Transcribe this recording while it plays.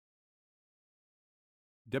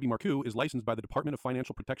Debbie Marcoux is licensed by the Department of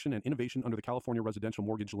Financial Protection and Innovation under the California Residential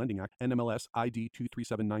Mortgage Lending Act, NMLS ID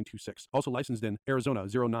 237926. Also licensed in Arizona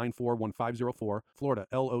 0941504, Florida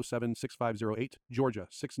L076508, Georgia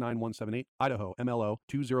 69178, Idaho MLO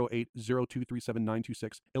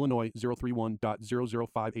 208023796, Illinois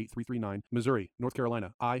 031.0058339, Missouri, North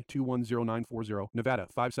Carolina I210940, Nevada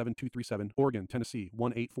 57237, Oregon, Tennessee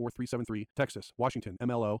 184373, Texas, Washington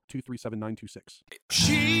MLO 237926.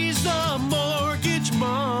 She's the mortgage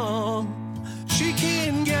mom. She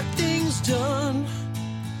can get things done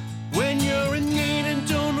when you're in need and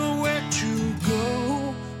don't know where to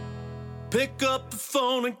go. Pick up the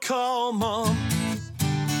phone and call mom.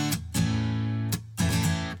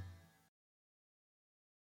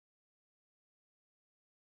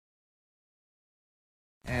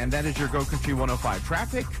 And that is your Go Country 105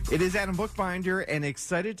 traffic. It is Adam Bookbinder, and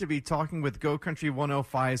excited to be talking with Go Country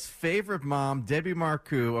 105's favorite mom, Debbie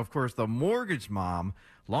Marcoux, of course, the mortgage mom.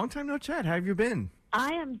 Long time no chat. How have you been?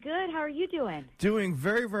 I am good. How are you doing? Doing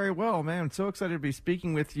very, very well, man. I'm so excited to be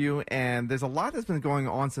speaking with you, and there's a lot that's been going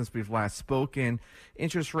on since we've last spoken.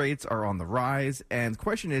 Interest rates are on the rise, and the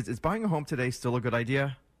question is buying a home today still a good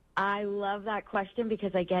idea? I love that question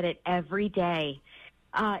because I get it every day.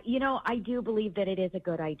 I do believe that it is a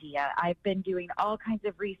good idea. I've been doing all kinds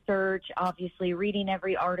of research, obviously reading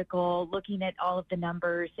every article, looking at all of the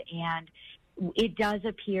numbers, and it does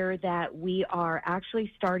appear that we are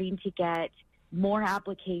actually starting to get more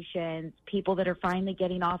applications, people that are finally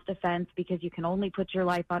getting off the fence because you can only put your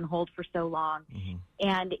life on hold for so long. Mm-hmm.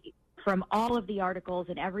 And from all of the articles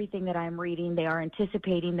and everything that I'm reading, they are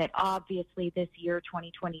anticipating that obviously this year,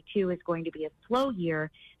 2022, is going to be a slow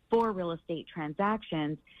year for real estate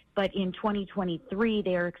transactions, but in 2023,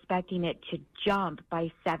 they're expecting it to jump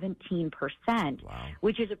by 17%, wow,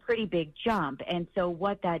 which is a pretty big jump. And so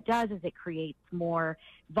what that does is it creates more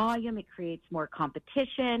volume, it creates more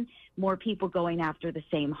competition, more people going after the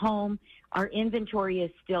same home. Our inventory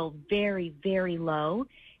is still very, very low.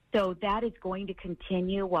 So that is going to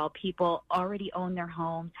continue while people already own their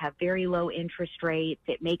homes, have very low interest rates.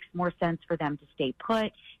 It makes more sense for them to stay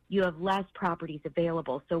put. You have less properties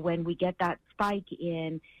available. So when we get that spike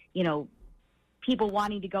in, people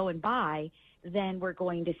wanting to go and buy, then we're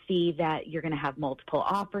going to see that you're going to have multiple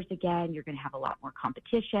offers again. You're going to have a lot more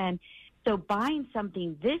competition. So buying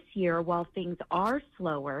something this year while things are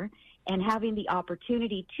slower and having the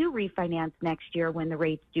opportunity to refinance next year when the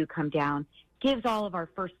rates do come down gives all of our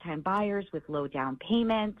first-time buyers with low down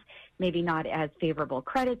payments, maybe not as favorable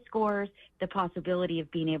credit scores, the possibility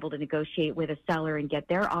of being able to negotiate with a seller and get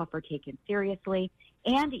their offer taken seriously,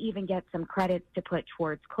 and even get some credits to put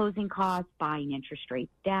towards closing costs, buying interest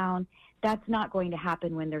rates down. That's not going to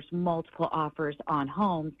happen when there's multiple offers on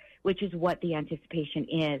homes, which is what the anticipation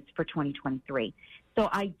is for 2023. So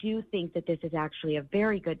I do think that this is actually a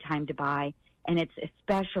very good time to buy, and it's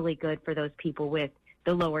especially good for those people with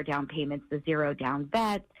the lower down payments, the zero down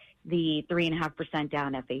vets, the 3.5%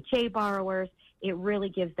 down FHA borrowers. It really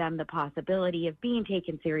gives them the possibility of being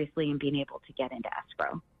taken seriously and being able to get into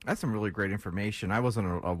escrow. That's some really great information. I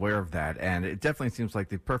wasn't aware of that, and it definitely seems like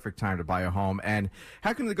the perfect time to buy a home. And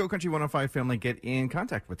how can the Go Country 105 family get in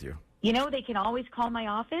contact with you? They can always call my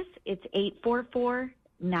office. It's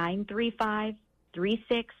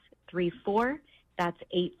 844-935-3634. That's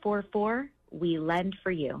 844 We Lend for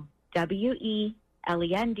You.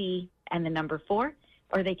 WELEND and the number 4,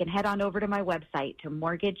 or they can head on over to my website to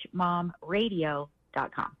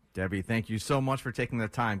mortgagemomradio.com. Debbie, thank you so much for taking the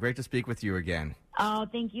time. Great to speak with you again. Oh,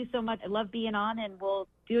 thank you so much. I love being on, and we'll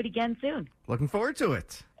do it again soon. Looking forward to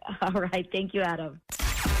it. All right. Thank you, Adam.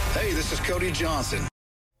 Hey, this is Cody Johnson.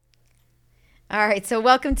 All right, so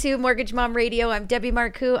welcome to Mortgage Mom Radio. I'm Debbie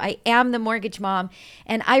Marcoux. I am the Mortgage Mom,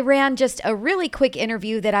 and I ran just a really quick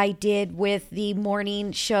interview that I did with the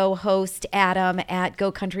morning show host, Adam, at Go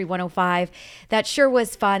Country 105. That sure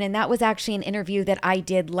was fun, and that was actually an interview that I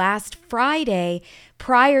did last Friday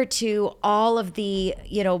prior to all of the,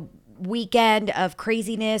 weekend of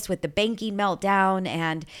craziness with the banking meltdown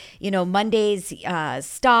and, Monday's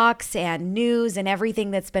stocks and news and everything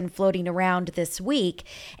that's been floating around this week.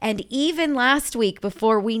 And even last week,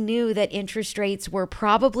 before we knew that interest rates were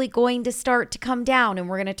probably going to start to come down, and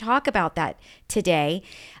we're going to talk about that today,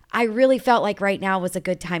 I really felt like right now was a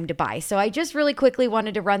good time to buy. So I just really quickly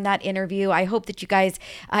wanted to run that interview. I hope that you guys,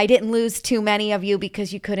 I didn't lose too many of you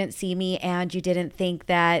because you couldn't see me and you didn't think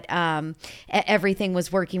that everything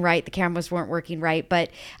was working right. The cameras weren't working right. But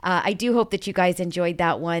I do hope that you guys enjoyed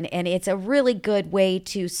that one. And it's a really good way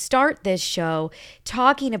to start this show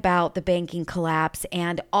talking about the banking collapse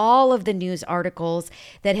and all of the news articles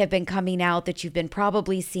that have been coming out that you've been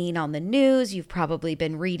probably seeing on the news. You've probably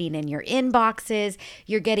been reading in your inboxes.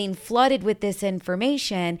 You're getting flooded with this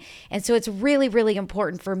information. And so it's really, really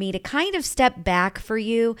important for me to kind of step back for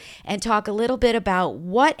you and talk a little bit about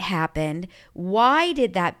what happened. Why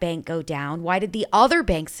did that bank go down? Why did the other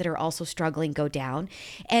banks that are also struggling go down?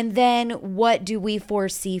 And then what do we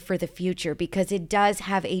foresee for the future? Because it does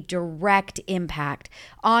have a direct impact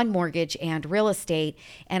on mortgage and real estate.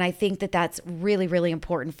 And I think that that's really, really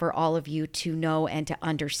important for all of you to know and to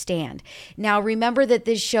understand. Now, remember that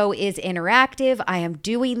this show is interactive. I am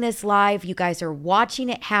doing this live. You guys are watching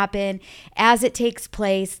it happen as it takes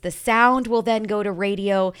place. The sound will then go to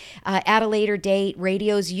radio at a later date.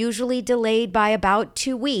 Radio's usually delayed by about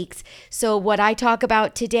 2 weeks. So what I talk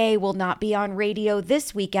about today will not be on radio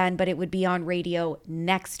this weekend, but it would be on radio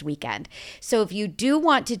next weekend. So if you do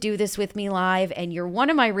want to do this with me live and you're one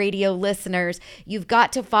of my radio listeners, you've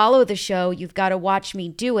got to follow the show. You've got to watch me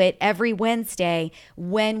do it every Wednesday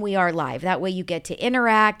when we are live. That way you get to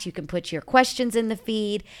interact. You can put your questions in the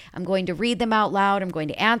feed. I'm going to read them out loud. I'm going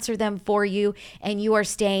to answer them for you. And you are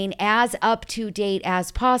staying as up to date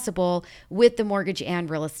as possible with the mortgage and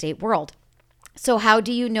real estate world. So how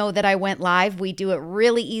do you know that I went live? We do it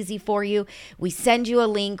really easy for you. We send you a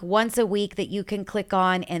link once a week that you can click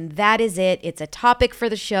on, and that is it. It's a topic for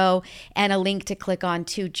the show and a link to click on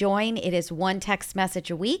to join. It is one text message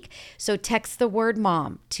a week. So text the word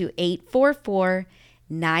MOM to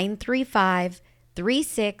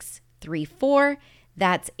 844-935-3634.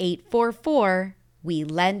 That's 844, we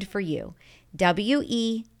lend for you.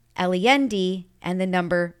 WELEND and the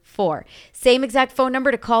number 4. Same exact phone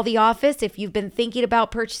number to call the office if you've been thinking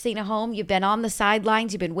about purchasing a home. You've been on the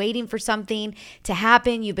sidelines. You've been waiting for something to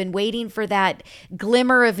happen. You've been waiting for that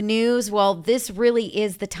glimmer of news. Well, this really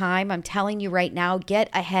is the time. I'm telling you right now, get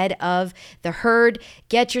ahead of the herd.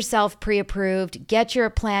 Get yourself pre-approved. Get your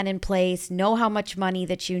plan in place. Know how much money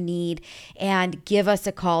that you need and give us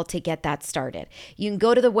a call to get that started. You can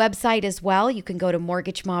go to the website as well. You can go to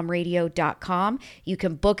mortgagemomradio.com. You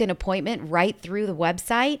can book an appointment right through the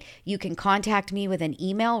website. You can contact me with an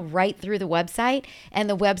email right through the website, and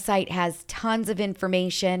the website has tons of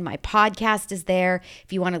information. My podcast is there.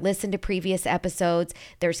 If you want to listen to previous episodes,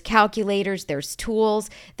 there's calculators, there's tools,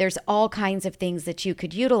 there's all kinds of things that you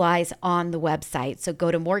could utilize on the website. So go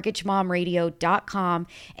to mortgagemomradio.com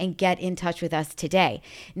and get in touch with us today.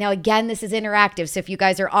 Now, again, this is interactive. So if you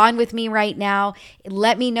guys are on with me right now,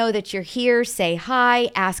 let me know that you're here. Say hi,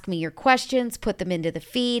 ask me your questions, put them into the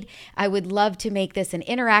feed. I would love to make this an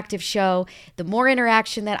interactive show. The more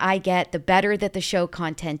interaction that I get, the better that the show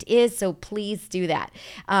content is. So please do that.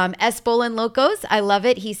 Espolan Locos, I love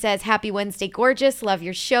it. He says, happy Wednesday, gorgeous. Love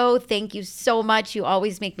your show. Thank you so much. You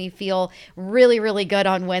always make me feel really, really good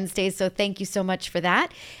on Wednesdays. So thank you so much for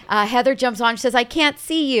that. Heather jumps on. She says, I can't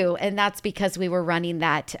see you. And that's because we were running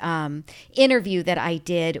that interview that I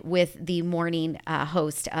did with the morning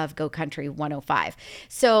host of Go Country 105.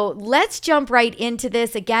 So let's jump right into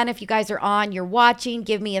this. Again, if you guys are on, you're watching,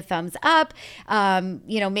 give me a thumbs up.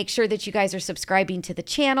 Make sure that you guys are subscribing to the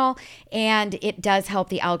channel, and it does help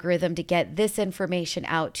the algorithm to get this information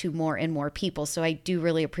out to more and more people. So I do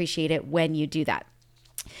really appreciate it when you do that.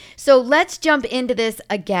 So let's jump into this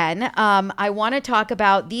again. I want to talk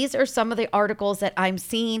about, these are some of the articles that I'm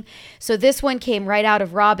seeing. So this one came right out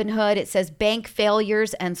of Robinhood. It says bank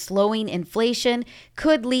failures and slowing inflation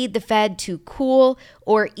could lead the Fed to cool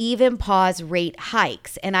or even pause rate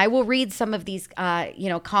hikes. And I will read some of these,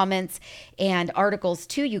 comments and articles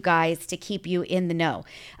to you guys to keep you in the know.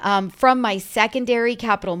 From my secondary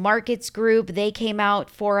capital markets group, they came out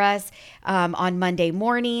for us on Monday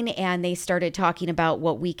morning, and they started talking about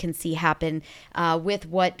what we can see happen with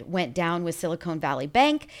what went down with Silicon Valley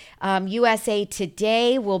Bank. USA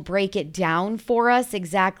Today will break it down for us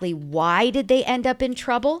exactly why did they end up in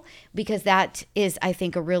trouble, because that is, I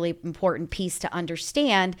think, a really important piece to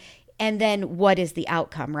understand and then what is the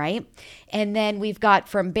outcome, right? And then we've got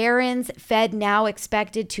from Barron's, Fed now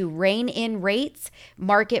expected to rein in rates.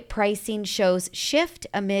 Market pricing shows shift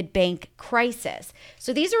amid bank crisis.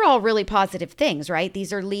 So these are all really positive things, right?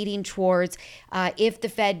 These are leading towards if the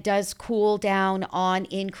Fed does cool down on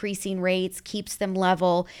increasing rates, keeps them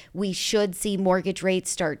level, we should see mortgage rates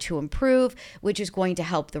start to improve, which is going to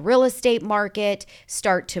help the real estate market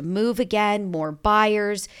start to move again. More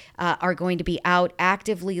buyers are going to be out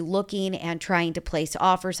actively looking and trying to place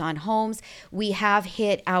offers on homes. We have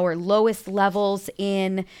hit our lowest levels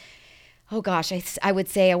in, oh gosh, I would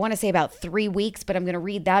say, I want to say about 3 weeks, but I'm going to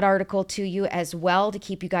read that article to you as well to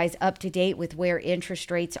keep you guys up to date with where interest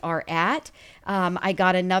rates are at. I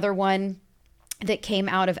got another one that came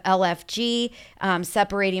out of LFG,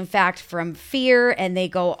 separating fact from fear. And they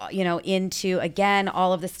go, into, again,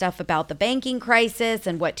 all of the stuff about the banking crisis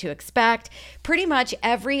and what to expect. Pretty much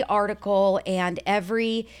every article and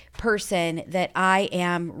every person that I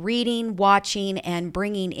am reading, watching, and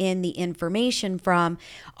bringing in the information from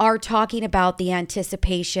are talking about the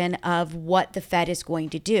anticipation of what the Fed is going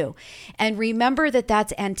to do. And remember that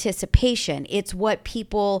that's anticipation. It's what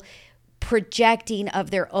people projecting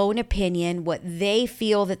of their own opinion, what they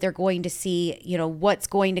feel that they're going to see, what's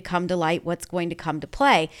going to come to light, what's going to come to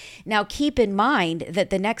play. Now, keep in mind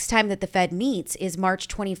that the next time that the Fed meets is March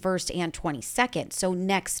 21st and 22nd. So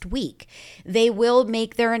next week, they will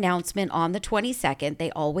make their announcement on the 22nd.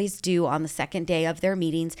 They always do on the second day of their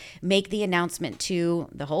meetings, make the announcement to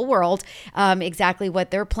the whole world, exactly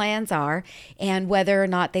what their plans are and whether or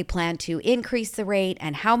not they plan to increase the rate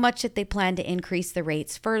and how much that they plan to increase the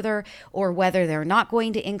rates further, or whether they're not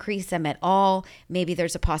going to increase them at all. Maybe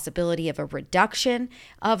there's a possibility of a reduction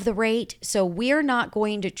of the rate. So we're not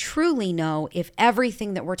going to truly know if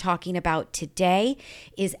everything that we're talking about today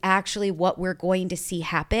is actually what we're going to see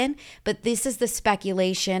happen. But this is the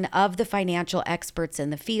speculation of the financial experts in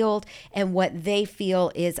the field and what they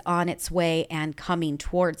feel is on its way and coming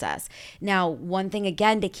towards us. Now, one thing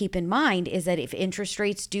again to keep in mind is that if interest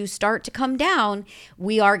rates do start to come down,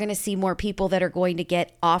 we are going to see more people that are going to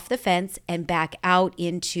get off the fence and back out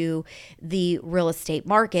into the real estate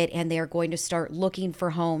market, and they are going to start looking for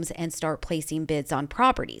homes and start placing bids on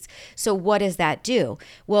properties. So what does that do?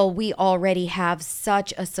 Well, we already have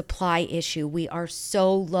such a supply issue. We are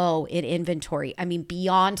so low in inventory. I mean,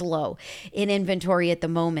 beyond low in inventory at the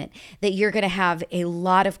moment, that you're going to have a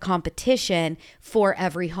lot of competition for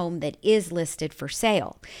every home that is listed for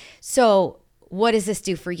sale. So what does this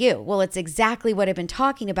do for you? Well, it's exactly what I've been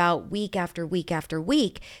talking about week after week after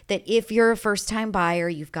week, that if you're a first-time buyer,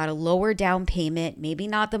 you've got a lower down payment, maybe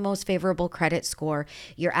not the most favorable credit score,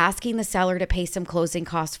 you're asking the seller to pay some closing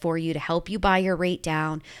costs for you to help you buy your rate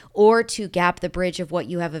down or to gap the bridge of what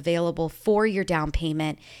you have available for your down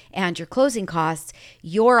payment and your closing costs,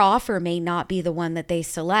 your offer may not be the one that they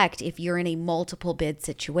select if you're in a multiple bid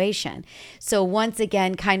situation. So once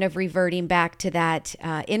again, kind of reverting back to that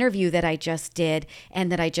interview that I just did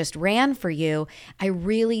and that I just ran for you, I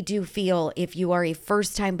really do feel if you are a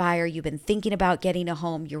first-time buyer, you've been thinking about getting a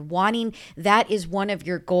home, you're wanting, that is one of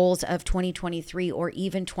your goals of 2023 or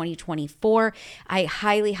even 2024, I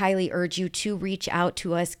highly, highly urge you to reach out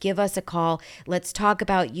to us, give us a call. Let's talk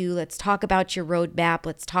about you. Let's talk about your roadmap.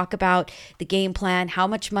 Let's talk about the game plan. How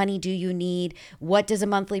much money do you need? What does a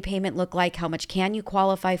monthly payment look like? How much can you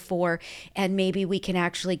qualify for? And maybe we can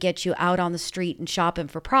actually get you out on the street and shopping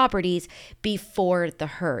for properties before the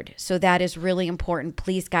herd. So that is really important.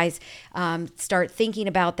 Please, guys, start thinking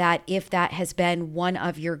about that if that has been one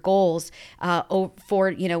of your goals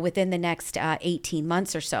for, within the next 18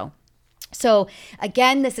 months or so. So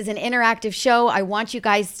again, this is an interactive show. I want you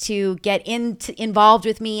guys to get involved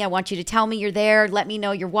with me. I want you to tell me you're there. Let me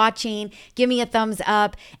know you're watching. Give me a thumbs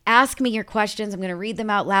up. Ask me your questions. I'm going to read them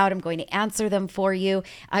out loud. I'm going to answer them for you.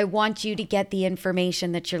 I want you to get the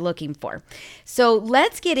information that you're looking for. So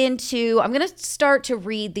let's get into, I'm going to start to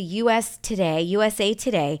read the USA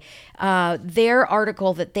Today, their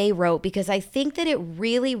article that they wrote, because I think that it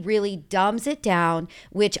really, really dumbs it down,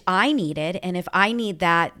 which I needed. And if I need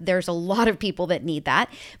that, there's a lot of people that need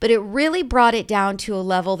that, but it really brought it down to a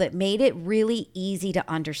level that made it really easy to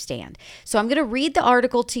understand. So I'm going to read the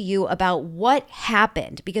article to you about what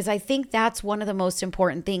happened, because I think that's one of the most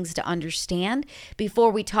important things to understand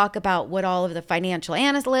before we talk about what all of the financial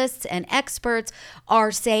analysts and experts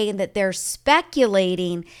are saying that they're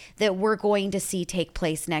speculating that we're going to see take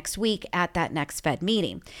place next week at that next Fed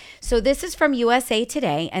meeting. So this is from USA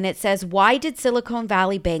Today, and it says, why did Silicon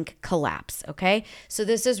Valley Bank collapse? Okay, so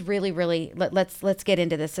this is really, really really let's get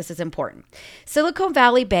into this. This is important. Silicon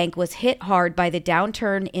Valley Bank was hit hard by the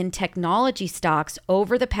downturn in technology stocks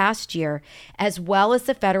over the past year, as well as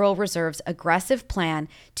the Federal Reserve's aggressive plan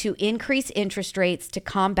to increase interest rates to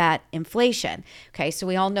combat inflation. Okay, so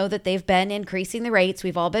we all know that they've been increasing the rates.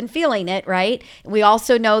 We've all been feeling it, right? We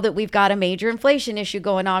also know that we've got a major inflation issue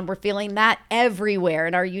going on. We're feeling that everywhere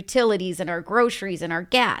in our utilities and our groceries and our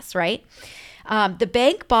gas, right? The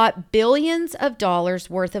bank bought billions of dollars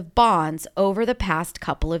worth of bonds over the past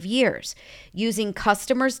couple of years, using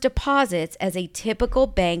customers' deposits as a typical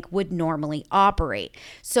bank would normally operate.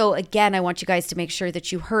 So again, I want you guys to make sure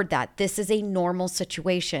that you heard that. This is a normal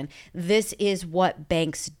situation. This is what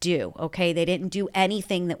banks do, okay? They didn't do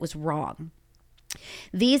anything that was wrong.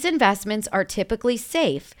 These investments are typically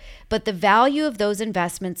safe, but the value of those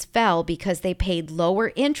investments fell because they paid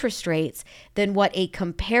lower interest rates than what a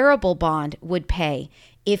comparable bond would pay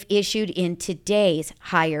if issued in today's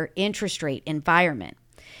higher interest rate environment.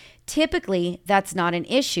 Typically, that's not an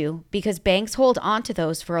issue because banks hold onto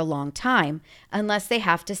those for a long time unless they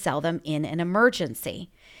have to sell them in an emergency.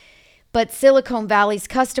 But Silicon Valley's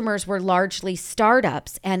customers were largely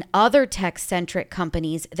startups and other tech-centric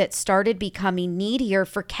companies that started becoming needier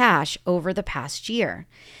for cash over the past year.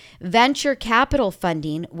 Venture capital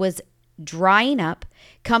funding was drying up.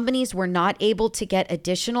 Companies were not able to get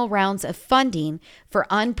additional rounds of funding for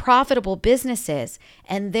unprofitable businesses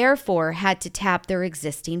and therefore had to tap their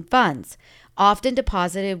existing funds, often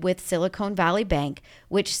deposited with Silicon Valley Bank,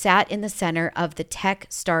 which sat in the center of the tech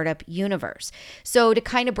startup universe. So to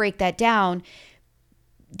kind of break that down,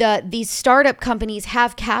 these startup companies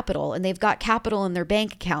have capital and they've got capital in their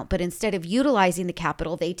bank account, but instead of utilizing the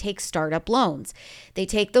capital, they take startup loans. They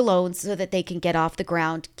take the loans so that they can get off the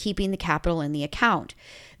ground, keeping the capital in the account.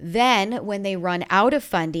 Then when they run out of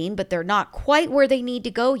funding, but they're not quite where they need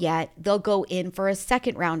to go yet, they'll go in for a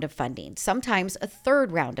second round of funding, sometimes a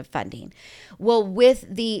third round of funding. Well, with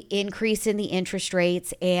the increase in the interest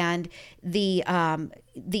rates and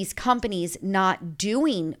these companies not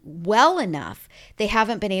doing well enough, they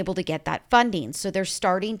haven't been able to get that funding. So they're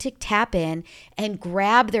starting to tap in and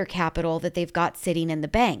grab their capital that they've got sitting in the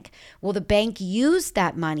bank. Well, the bank used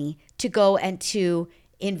that money to go and to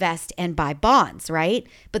invest and buy bonds, right?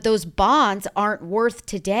 But those bonds aren't worth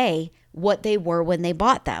today what they were when they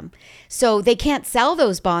bought them. So they can't sell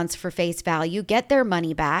those bonds for face value, get their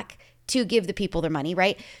money back to give the people their money,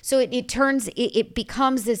 right? So it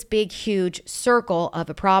becomes this big, huge circle of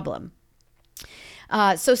a problem.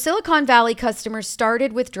 So Silicon Valley customers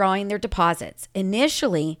started withdrawing their deposits.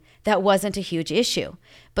 Initially, that wasn't a huge issue,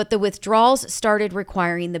 but the withdrawals started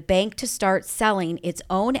requiring the bank to start selling its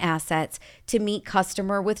own assets to meet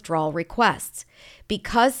customer withdrawal requests.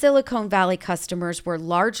 Because Silicon Valley customers were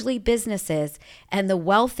largely businesses and the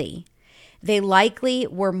wealthy, they likely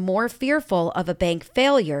were more fearful of a bank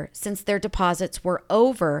failure since their deposits were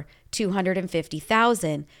over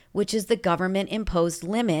 $250,000, which is the government-imposed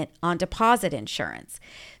limit on deposit insurance.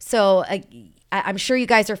 So I'm sure you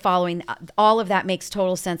guys are following. All of that makes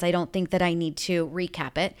total sense. I don't think that I need to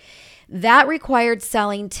recap it. That required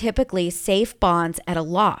selling typically safe bonds at a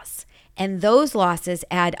loss. And those losses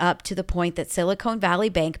add up to the point that Silicon Valley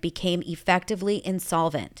Bank became effectively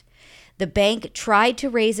insolvent. The bank tried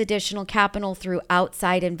to raise additional capital through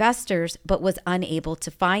outside investors, but was unable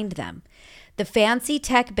to find them. The fancy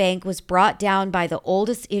tech bank was brought down by the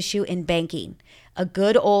oldest issue in banking, a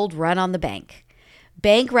good old run on the bank.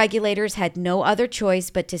 Bank regulators had no other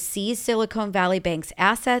choice but to seize Silicon Valley Bank's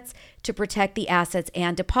assets to protect the assets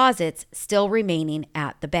and deposits still remaining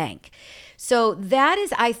at the bank. So that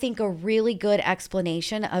is, I think, a really good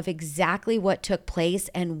explanation of exactly what took place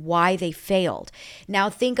and why they failed. Now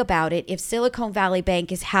think about it. If Silicon Valley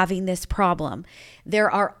Bank is having this problem, there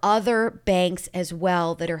are other banks as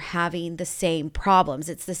well that are having the same problems.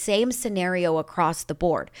 It's the same scenario across the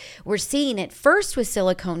board. We're seeing it first with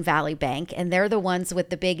Silicon Valley Bank, and they're the ones with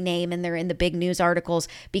the big name and they're in the big news articles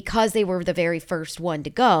because they were the very first one to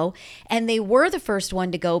go. And they were the first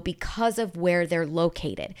one to go because of where they're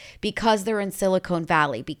located, because they're in Silicon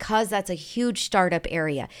Valley, because that's a huge startup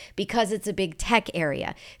area, because it's a big tech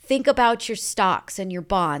area. Think about your stocks and your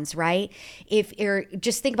bonds, right? If you're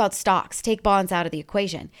just think about stocks, take bonds out of the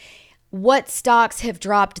equation. What stocks have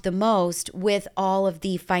dropped the most with all of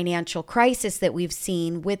the financial crisis that we've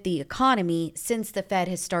seen with the economy since the Fed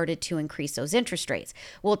has started to increase those interest rates?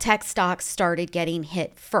 Well, tech stocks started getting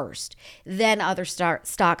hit first. Then other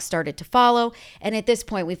stocks started to follow. And at this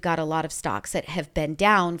point, we've got a lot of stocks that have been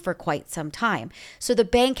down for quite some time. So the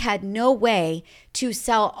bank had no way to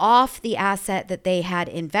sell off the asset that they had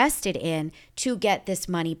invested in to get this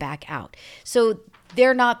money back out. So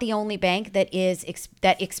they're not the only bank that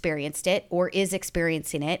experienced it or is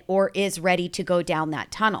experiencing it or is ready to go down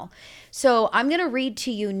that tunnel. So I'm going to read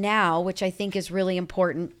to you now, which I think is really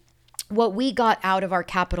important, what we got out of our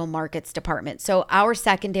capital markets department. So our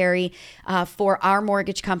secondary for our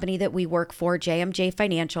mortgage company that we work for, JMJ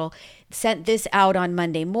Financial, sent this out on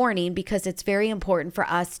Monday morning because it's very important for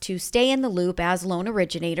us to stay in the loop as loan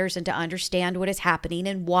originators and to understand what is happening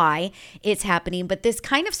and why it's happening. But this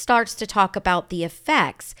kind of starts to talk about the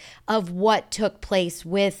effects of what took place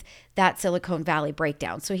with that Silicon Valley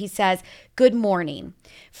breakdown. So he says, good morning.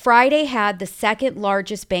 Friday had the second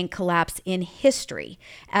largest bank collapse in history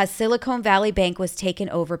as Silicon Valley Bank was taken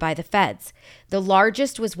over by the feds. The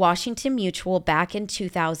largest was Washington Mutual back in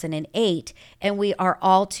 2008, and we are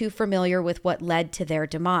all too familiar with what led to their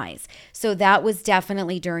demise. So that was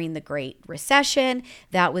definitely during the Great Recession.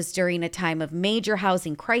 That was during a time of major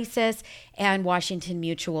housing crisis, and Washington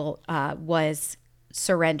Mutual was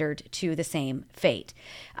surrendered to the same fate.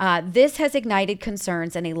 This has ignited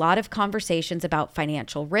concerns and a lot of conversations about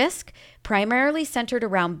financial risk, primarily centered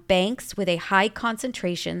around banks with a high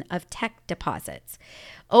concentration of tech deposits.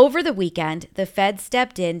 Over the weekend, the Fed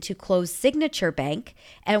stepped in to close Signature Bank,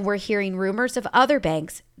 and we're hearing rumors of other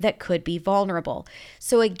banks that could be vulnerable.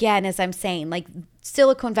 So again, as I'm saying, like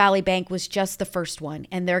Silicon Valley Bank was just the first one,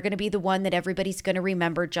 and they're going to be the one that everybody's going to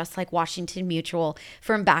remember, just like Washington Mutual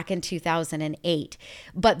from back in 2008.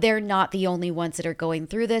 But they're not the only ones that are going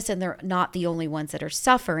through this, and they're not the only ones that are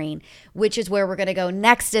suffering, which is where we're going to go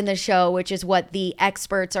next in the show, which is what the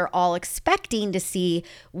experts are all expecting to see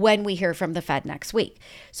when we hear from the Fed next week.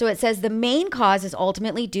 So it says the main cause is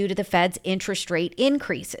ultimately due to the Fed's interest rate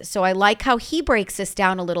increases. So I like how he breaks this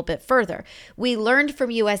down a little bit further. We learned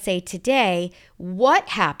from USA Today what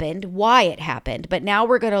happened, why it happened, but now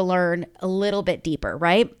we're going to learn a little bit deeper,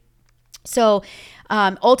 right? So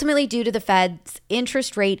ultimately due to the Fed's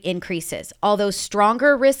interest rate increases, although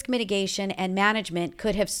stronger risk mitigation and management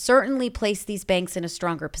could have certainly placed these banks in a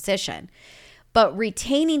stronger position. But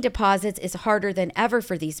retaining deposits is harder than ever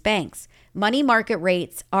for these banks. Money market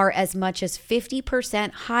rates are as much as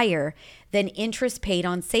 50% higher than interest paid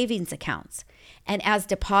on savings accounts. And as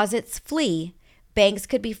deposits flee, banks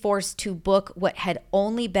could be forced to book what had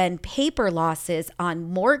only been paper losses on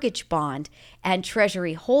mortgage bond and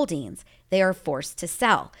treasury holdings. They are forced to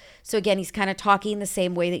sell. So again, he's kind of talking the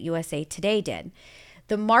same way that USA Today did.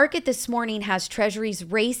 The market this morning has treasuries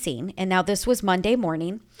racing, and now this was Monday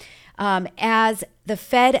morning, as the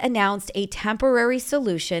Fed announced a temporary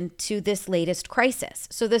solution to this latest crisis.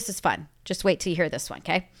 So this is fun. Just wait till you hear this one,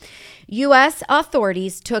 okay? U.S.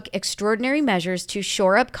 authorities took extraordinary measures to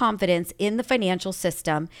shore up confidence in the financial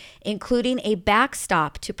system, including a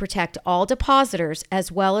backstop to protect all depositors,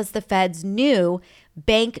 as well as the Fed's new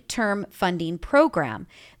Bank Term Funding Program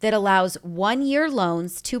that allows one-year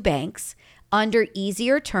loans to banks under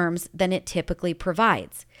easier terms than it typically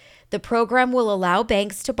provides. The program will allow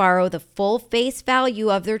banks to borrow the full face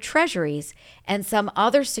value of their treasuries and some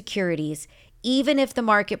other securities, even if the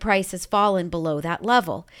market price has fallen below that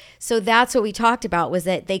level. So that's what we talked about, was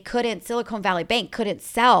that Silicon Valley Bank couldn't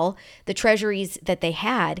sell the treasuries that they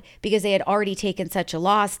had because they had already taken such a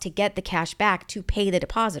loss to get the cash back to pay the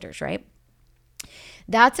depositors, right?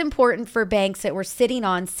 That's important for banks that were sitting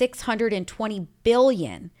on $620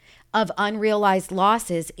 billion of unrealized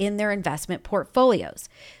losses in their investment portfolios.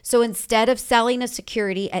 So instead of selling a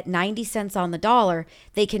security at 90 cents on the dollar,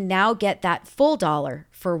 they can now get that full dollar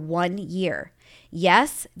for 1 year.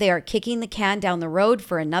 Yes, they are kicking the can down the road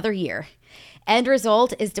for another year. End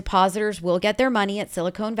result is depositors will get their money at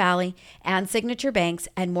Silicon Valley and Signature Banks,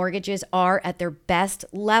 and mortgages are at their best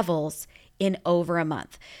levels in over a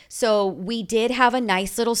month. So we did have a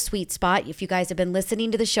nice little sweet spot. If you guys have been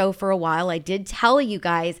listening to the show for a while, I did tell you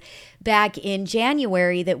guys back in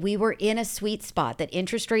January that we were in a sweet spot, that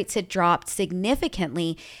interest rates had dropped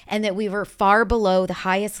significantly and that we were far below the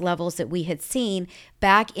highest levels that we had seen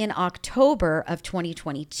back in October of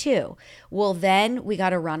 2022. Well, then we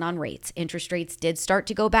got a run on rates. Interest rates did start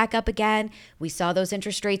to go back up again. We saw those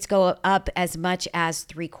interest rates go up as much as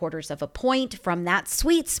 0.75 of a point from that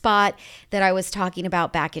sweet spot that I was talking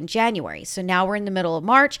about back in January. So now we're in the middle of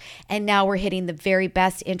March, and now we're hitting the very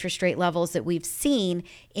best interest rate levels that we've seen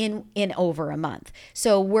in over a month.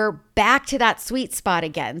 So we're back to that sweet spot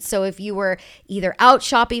again. So if you were either out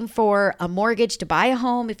shopping for a mortgage to buy a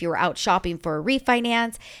home, if you were out shopping for a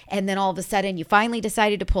refinance, and then all of a sudden you finally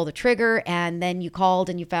decided to pull the trigger, and then you called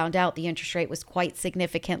and you found out the interest rate was quite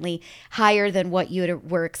significantly higher than what you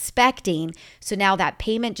were expecting. So now that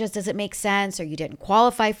payment just doesn't make sense, or you didn't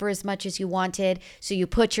qualify for as much as you wanted, so you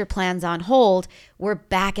put your plans on hold. We're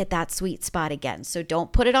back at that sweet spot again. So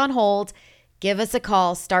don't put it on hold. give us a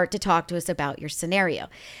call, start to talk to us about your scenario.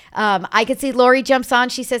 I can see Lori jumps on.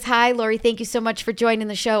 She says, hi, Lori, thank you so much for joining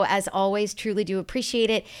the show. As always, truly do appreciate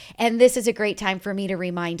it. And this is a great time for me to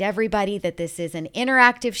remind everybody that this is an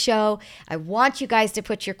interactive show. I want you guys to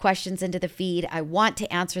put your questions into the feed. I want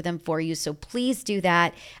to answer them for you. So please do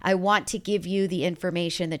that. I want to give you the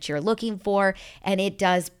information that you're looking for, and it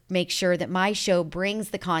does make sure that my show brings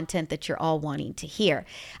the content that you're all wanting to hear.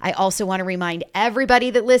 I also want to remind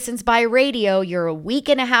everybody that listens by radio, you're a week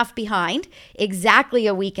and a half behind, exactly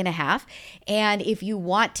a week and a half. And if you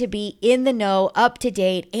want to be in the know, up to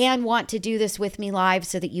date, and want to do this with me live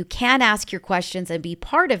so that you can ask your questions and be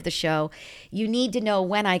part of the show, you need to know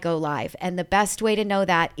when I go live. And the best way to know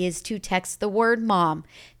that is to text the word MOM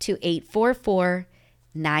to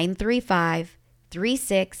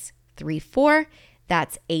 844-935-3634.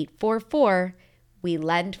 That's 844, we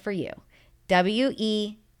lend for you.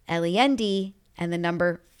 WELEND and the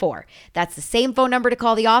number 4. That's the same phone number to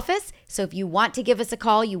call the office. So if you want to give us a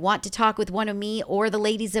call, you want to talk with one of me or the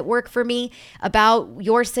ladies that work for me about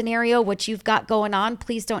your scenario, what you've got going on,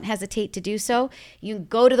 please don't hesitate to do so. You can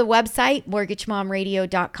go to the website,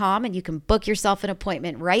 mortgagemomradio.com, and you can book yourself an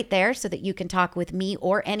appointment right there so that you can talk with me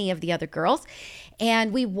or any of the other girls.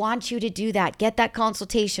 And we want you to do that. Get that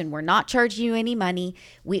consultation. We're not charging you any money.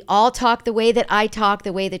 We all talk the way that I talk,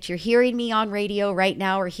 the way that you're hearing me on radio right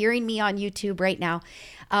now or hearing me on YouTube right now.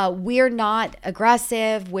 We're not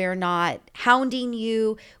aggressive. We're not hounding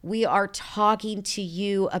you. We are talking to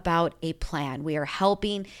you about a plan. We are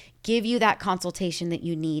helping give you that consultation that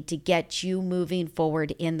you need to get you moving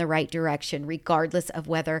forward in the right direction, regardless of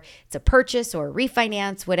whether it's a purchase or a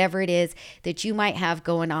refinance, whatever it is that you might have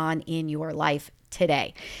going on in your life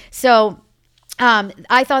today. So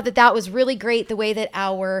I thought that was really great, the way that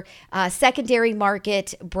our secondary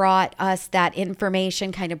market brought us that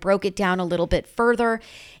information, kind of broke it down a little bit further.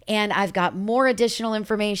 And I've got more additional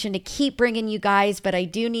information to keep bringing you guys, but I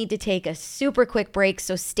do need to take a super quick break.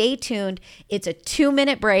 So stay tuned. It's a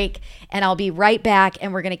 2-minute break, and I'll be right back.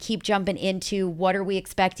 And we're going to keep jumping into what are we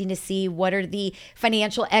expecting to see? What are the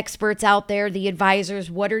financial experts out there, the advisors?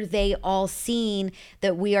 What are they all seeing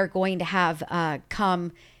that we are going to have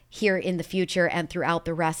come here in the future and throughout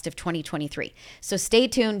the rest of 2023. So stay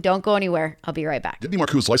tuned. Don't go anywhere. I'll be right back. Debbie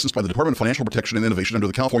Marcoux is licensed by the Department of Financial Protection and Innovation under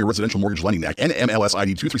the California Residential Mortgage Lending Act, NMLS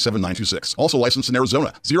ID 237926. Also licensed in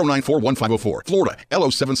Arizona, 0941504. Florida, LO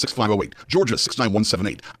 76508. Georgia,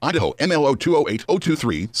 69178. Idaho, MLO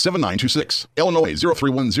 208023 7926. Illinois,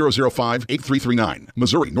 031005 8339.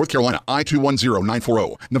 Missouri, North Carolina,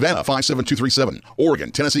 I210940. Nevada, 57237.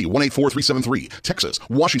 Oregon, Tennessee, 184373. Texas,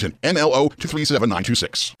 Washington, MLO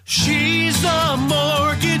 237926. She's the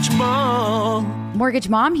mortgage mom. Mortgage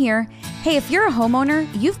Mom here. Hey, if you're a homeowner,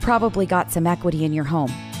 you've probably got some equity in your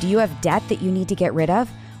home. Do you have debt that you need to get rid of?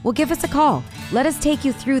 Well, give us a call. Let us take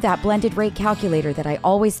you through that blended rate calculator that I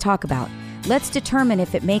always talk about. Let's determine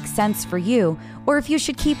if it makes sense for you or if you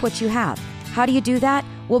should keep what you have. How do you do that?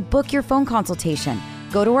 Well, book your phone consultation.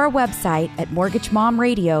 Go to our website at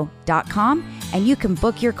mortgagemomradio.com and you can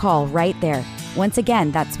book your call right there. Once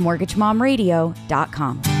again, that's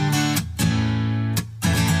mortgagemomradio.com.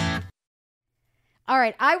 All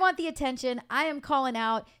right, I want the attention. I am calling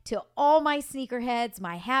out to all my sneakerheads,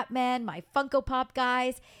 my hat men, my Funko Pop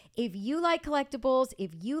guys. If you like collectibles,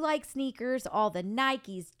 if you like sneakers, all the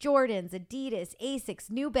Nikes, Jordans, Adidas, Asics,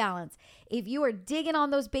 New Balance, if you are digging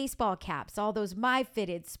on those baseball caps, all those My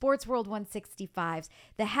Fitted, Sports World 165s,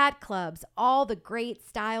 the hat clubs, all the great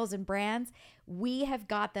styles and brands, we have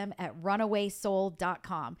got them at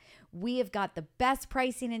runawaysoul.com. We have got the best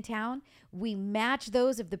pricing in town. We match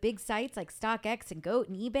those of the big sites like StockX and GOAT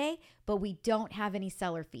and eBay, but we don't have any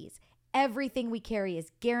seller fees. Everything we carry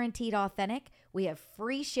is guaranteed authentic. We have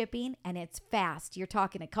free shipping and it's fast. You're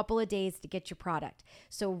talking a couple of days to get your product.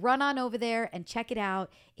 So run on over there and check it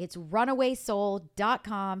out. It's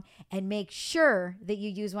runawaysoul.com and make sure that you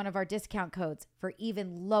use one of our discount codes for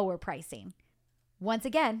even lower pricing. Once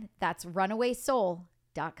again, that's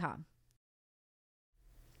runawaysoul.com.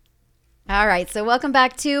 All right, so welcome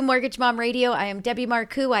back to Mortgage Mom Radio. I am Debbie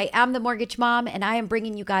Marcoux. I am the Mortgage Mom, and I am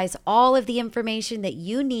bringing you guys all of the information that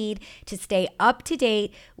you need to stay up to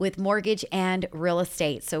date with mortgage and real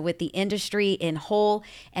estate. So with the industry in whole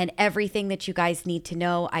and everything that you guys need to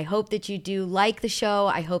know. I hope that you do like the show.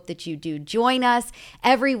 I hope that you do join us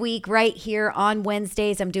every week right here on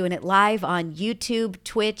Wednesdays. I'm doing it live on YouTube,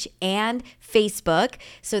 Twitch, and Facebook.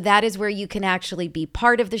 So that is where you can actually be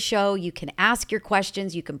part of the show. You can ask your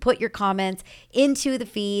questions. You can put your comments comments into the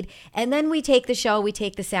feed. And then we take the show, we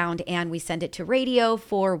take the sound, and we send it to radio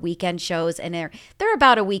for weekend shows. And they're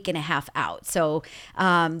about a week and a half out. So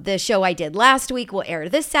the show I did last week will air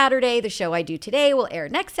this Saturday. The show I do today will air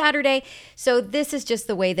next Saturday. So this is just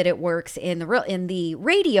the way that it works in the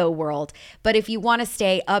radio world. But if you want to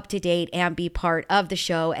stay up to date and be part of the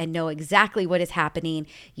show and know exactly what is happening,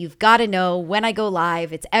 you've got to know when I go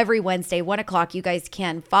live. It's every Wednesday, 1 o'clock. You guys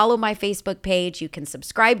can follow my Facebook page. You can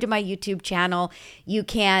subscribe to my YouTube channel. You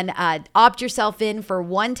can opt yourself in for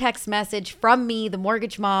one text message from me, the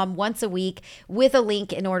Mortgage Mom, once a week with a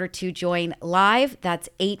link in order to join live. That's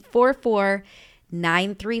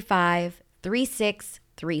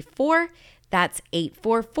 844-935-3634. That's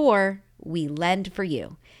 844 We Lend for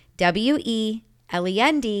You.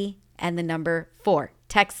 WELEND and the number 4.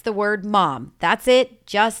 Text the word mom. That's it,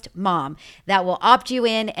 just mom. That will opt you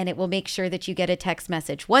in, and it will make sure that you get a text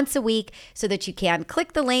message once a week so that you can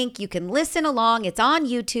click the link. You can listen along. It's on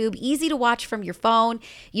YouTube, easy to watch from your phone.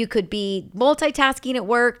 You could be multitasking at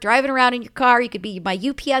work, driving around in your car. You could be my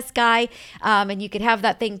UPS guy, and you could have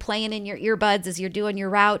that thing playing in your earbuds as you're doing your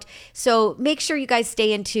route. So make sure you guys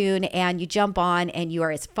stay in tune and you jump on and you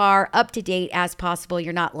are as far up to date as possible.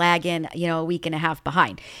 You're not lagging, a week and a half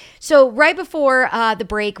behind. So right before the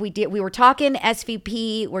break, we were talking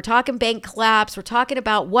SVP, we're talking bank collapse, we're talking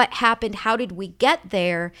about what happened, how did we get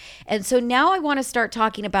there? And so now I want to start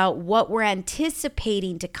talking about what we're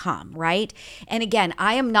anticipating to come, right? And again,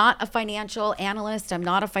 I am not a financial analyst, I'm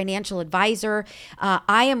not a financial advisor.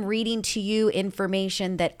 I am reading to you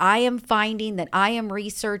information that I am finding, that I am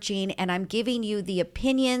researching, and I'm giving you the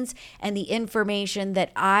opinions and the information that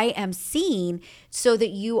I am seeing so that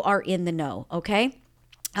you are in the know, okay?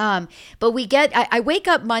 But I wake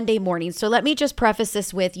up Monday morning. So let me just preface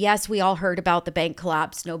this with, yes, we all heard about the bank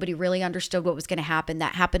collapse. Nobody really understood what was going to happen.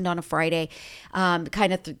 That happened on a Friday,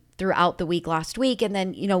 kind of throughout the week last week. And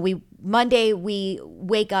then, Monday we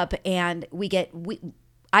wake up and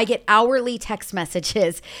I get hourly text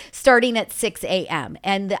messages starting at 6 a.m.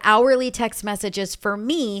 And the hourly text messages for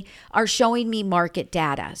me are showing me market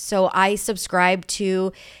data. So I subscribe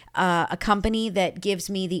to a company that gives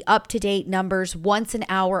me the up-to-date numbers once an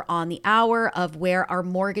hour on the hour of where our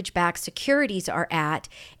mortgage-backed securities are at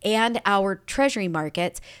and our treasury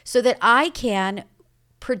markets so that I can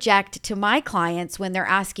project to my clients when they're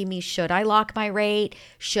asking me, should I lock my rate?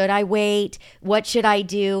 Should I wait? What should I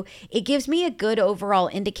do? It gives me a good overall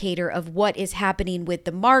indicator of what is happening with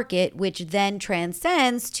the market, which then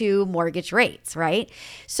transcends to mortgage rates, right?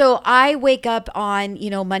 So I wake up on,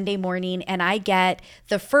 Monday morning and I get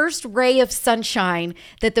the first ray of sunshine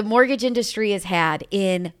that the mortgage industry has had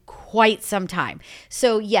in quite some time.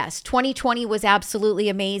 So yes, 2020 was absolutely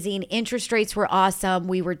amazing. Interest rates were awesome.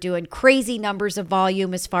 We were doing crazy numbers of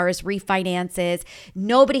volume as far as refinances.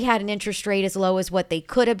 Nobody had an interest rate as low as what they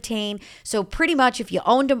could obtain. So pretty much if you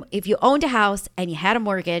owned a house and you had a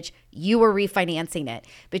mortgage, you were refinancing it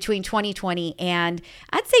between 2020 and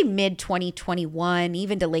I'd say mid 2021,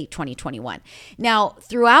 even to late 2021. Now,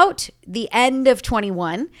 throughout the end of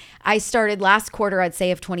 21, I started last quarter, I'd say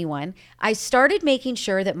of 21, I started making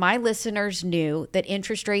sure that my listeners knew that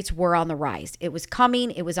interest rates were on the rise. It was coming.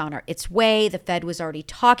 It was on its way. The Fed was already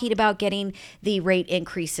talking about getting the rate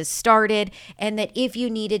increases started and that if you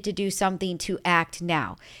needed to do something to act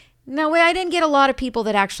now. No, I didn't get a lot of people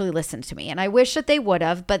that actually listened to me, and I wish that they would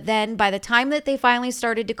have. But then by the time that they finally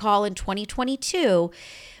started to call in 2022,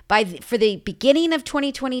 for the beginning of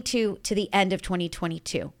 2022 to the end of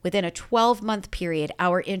 2022, within a 12-month period,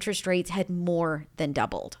 our interest rates had more than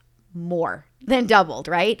doubled,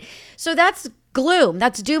 right? So that's gloom.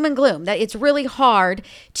 That's doom and gloom. That it's really hard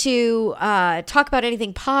to talk about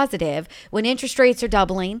anything positive when interest rates are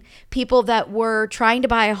doubling. People that were trying to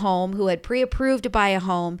buy a home, who had pre-approved to buy a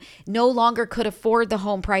home, no longer could afford the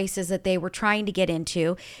home prices that they were trying to get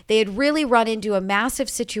into. They had really run into a massive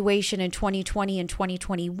situation in 2020 and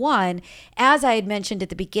 2021, as I had mentioned at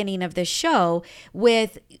the beginning of this show,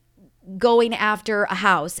 with going after a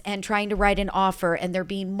house and trying to write an offer and there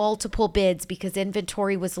being multiple bids because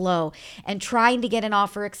inventory was low and trying to get an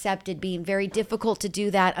offer accepted being very difficult to do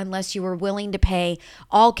that unless you were willing to pay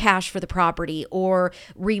all cash for the property or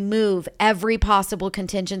remove every possible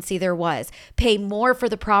contingency there was, pay more for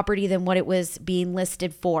the property than what it was being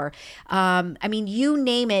listed for. You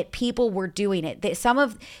name it, people were doing it.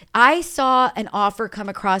 I saw an offer come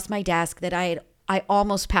across my desk that I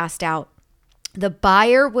almost passed out. The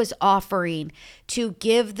buyer was offering to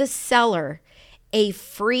give the seller a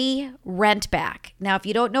free rent back. Now, if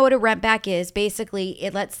you don't know what a rent back is, basically,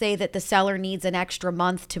 let's say that the seller needs an extra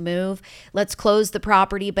month to move. Let's close the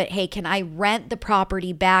property, but hey, can I rent the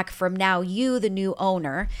property back from now you, the new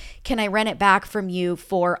owner? Can I rent it back from you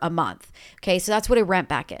for a month? Okay, so that's what a rent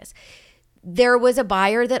back is. There was a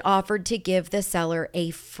buyer that offered to give the seller a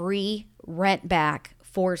free rent back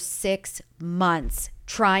for 6 months,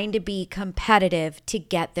 trying to be competitive to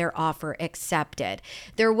get their offer accepted.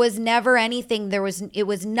 There was never anything, it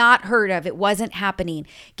was not heard of. It wasn't happening.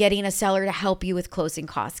 Getting a seller to help you with closing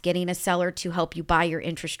costs, getting a seller to help you buy your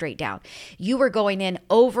interest rate down. You were going in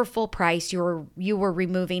over full price. You were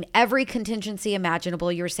removing every contingency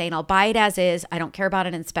imaginable. You were saying, I'll buy it as is. I don't care about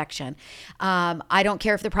an inspection. I don't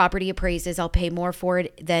care if the property appraises. I'll pay more for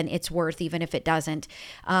it than it's worth, even if it doesn't.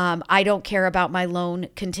 I don't care about my loan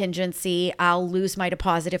contingency. I'll lose my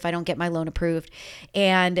deposit if I don't get my loan approved.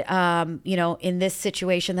 And, in this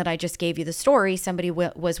situation that I just gave you the story, somebody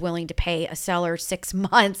was willing to pay a seller 6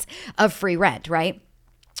 months of free rent, right?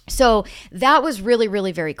 So that was really,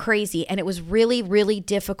 really very crazy. And it was really, really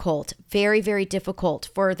difficult, very, very difficult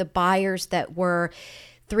for the buyers that were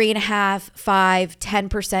 3.5%, 5%,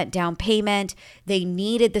 10% down payment. They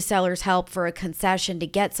needed the seller's help for a concession to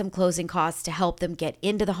get some closing costs to help them get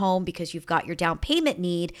into the home, because you've got your down payment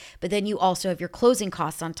need, but then you also have your closing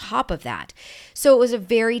costs on top of that. So it was a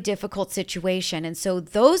very difficult situation. And so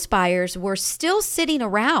those buyers were still sitting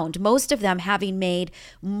around, most of them having made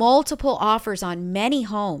multiple offers on many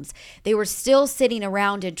homes. They were still sitting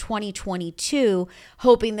around in 2022,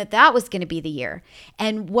 hoping that that was going to be the year.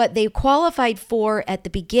 And what they qualified for at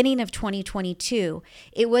the beginning of 2022,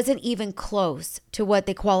 it wasn't even close to what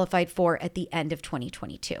they qualified for at the end of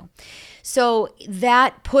 2022. So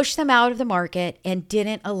that pushed them out of the market and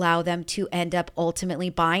didn't allow them to end up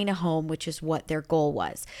ultimately buying a home, which is what their goal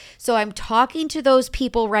was. So I'm talking to those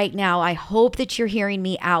people right now. I hope that you're hearing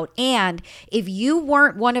me out. And if you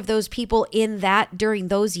weren't one of those people in that during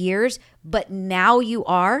those years, but now you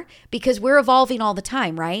are, because we're evolving all the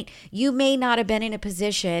time, right? You may not have been in a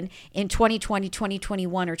position in 2020,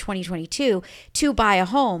 2021, or 2022 to buy a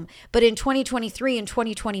home, but in 2023 and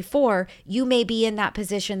 2024, you may be in that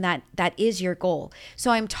position that is your goal.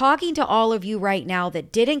 So I'm talking to all of you right now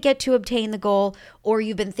that didn't get to obtain the goal, or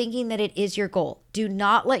you've been thinking that it is your goal. Do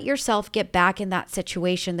not let yourself get back in that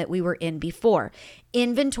situation that we were in before.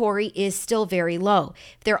 Inventory is still very low.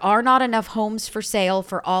 If there are not enough homes for sale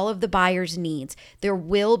for all of the buyers' needs, there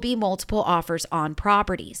will be multiple offers on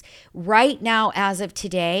properties. Right now, as of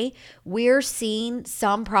today, we're seeing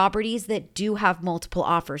some properties that do have multiple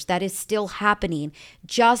offers. That is still happening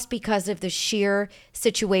just because of the sheer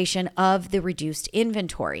situation of the reduced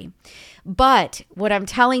inventory. But what I'm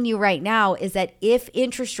telling you right now is that if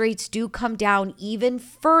interest rates do come down even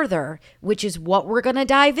further, which is what we're going to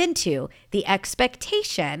dive into, the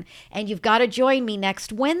expectation, and you've got to join me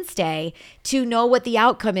next Wednesday to know what the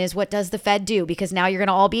outcome is. What does the Fed do? Because now you're going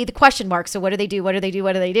to all be the question mark. So what do they do? What do they do?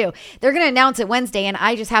 What do they do? They're going to announce it Wednesday, and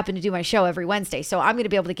I just happen to do my show every Wednesday. So I'm going to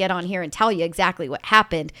be able to get on here and tell you exactly what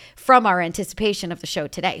happened from our anticipation of the show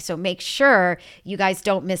today. So make sure you guys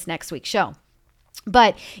don't miss next week's show.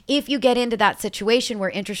 But if you get into that situation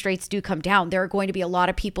where interest rates do come down, there are going to be a lot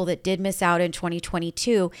of people that did miss out in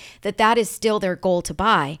 2022 that is still their goal to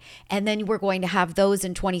buy. And then we're going to have those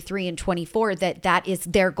in 23 and 24 that is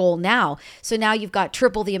their goal now. So now you've got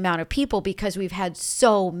triple the amount of people because we've had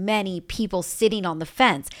so many people sitting on the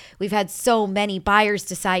fence. We've had so many buyers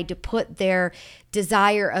decide to put their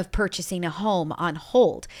desire of purchasing a home on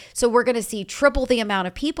hold. So we're going to see triple the amount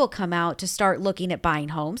of people come out to start looking at buying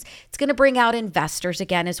homes. It's going to bring out investors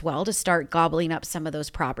again as well to start gobbling up some of those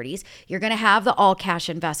properties. You're going to have the all cash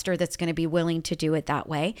investor that's going to be willing to do it that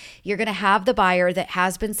way. You're going to have the buyer that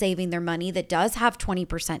has been saving their money that does have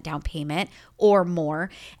 20% down payment or more.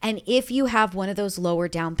 And if you have one of those lower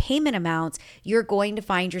down payment amounts, you're going to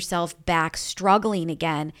find yourself back struggling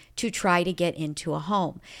again to try to get into a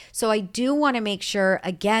home. So I do want to make sure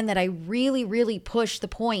again that I really, really push the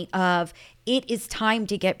point of it is time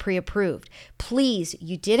to get pre-approved. Please,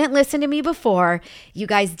 you didn't listen to me before. You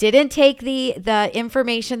guys didn't take the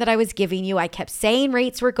information that I was giving you. I kept saying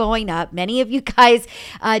rates were going up. Many of you guys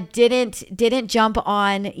didn't jump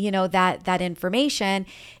on, that information,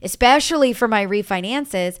 especially for my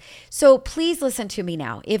refinances. So please listen to me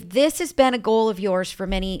now. If this has been a goal of yours for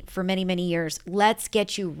many years, let's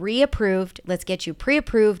get you re-approved. Let's get you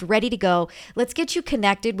pre-approved, ready to go. Let's get you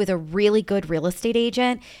connected with a really good real estate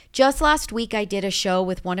agent. Just last week, I did a show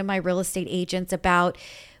with one of my real estate agents about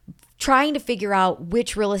trying to figure out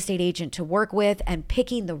which real estate agent to work with and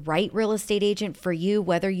picking the right real estate agent for you,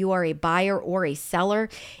 whether you are a buyer or a seller.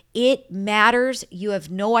 It matters. You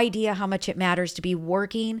have no idea how much it matters to be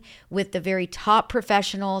working with the very top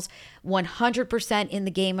professionals, 100% in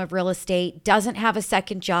the game of real estate, doesn't have a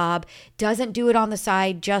second job, doesn't do it on the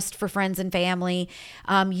side just for friends and family.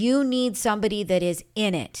 You need somebody that is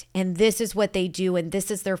in it, and this is what they do, and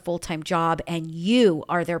this is their full-time job, and you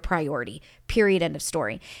are their priority. Period. End of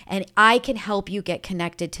story. And I can help you get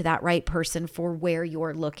connected to that right person for where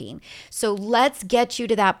you're looking. So let's get you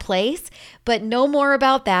to that place, but no more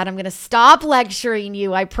about that. I'm going to stop lecturing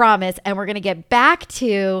you, I promise. And we're going to get back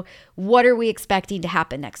to what are we expecting to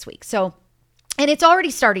happen next week. And it's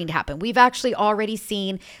already starting to happen. We've actually already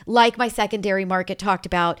seen, like my secondary market talked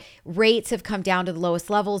about, rates have come down to the lowest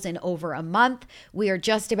levels in over a month. We are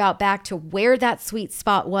just about back to where that sweet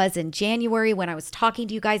spot was in January when I was talking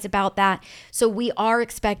to you guys about that. So we are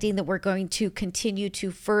expecting that we're going to continue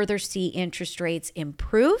to further see interest rates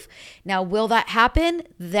improve. Now, will that happen?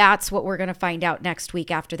 That's what we're going to find out next week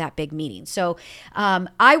after that big meeting. So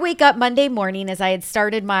I wake up Monday morning as I had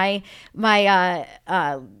started my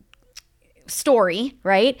story,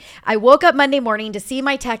 right? I woke up Monday morning to see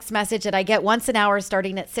my text message that I get once an hour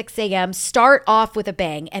starting at 6 a.m. start off with a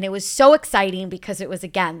bang. And it was so exciting because it was,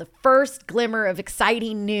 again, the first glimmer of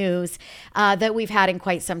exciting news that we've had in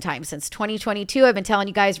quite some time. Since 2022, I've been telling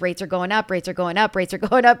you guys rates are going up, rates are going up, rates are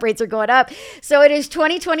going up, rates are going up. So it is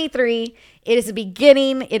 2023. It is the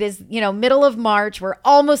beginning. It is, middle of March. We're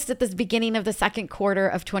almost at the beginning of the second quarter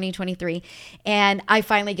of 2023. And I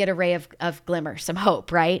finally get a ray of glimmer, some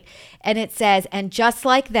hope, right? And it says, and just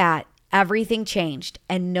like that, everything changed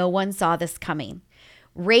and no one saw this coming.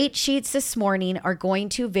 Rate sheets this morning are going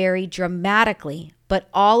to vary dramatically, but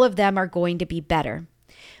all of them are going to be better.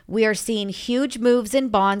 We are seeing huge moves in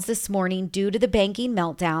bonds this morning due to the banking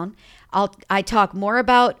meltdown. I talk more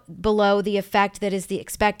about below the effect that is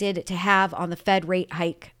expected to have on the Fed rate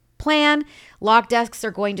hike plan. Lock desks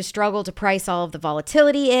are going to struggle to price all of the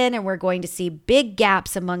volatility in, and we're going to see big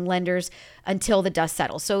gaps among lenders until the dust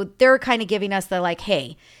settles. So they're kind of giving us the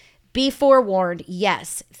hey, be forewarned.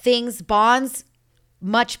 Yes, bonds,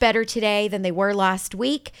 much better today than they were last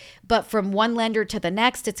week, but from one lender to the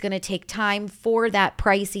next, it's going to take time for that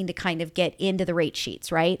pricing to kind of get into the rate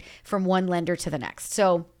sheets, right? From one lender to the next.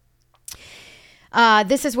 So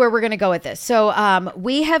this is where we're going to go with this. So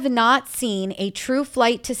we have not seen a true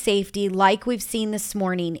flight to safety like we've seen this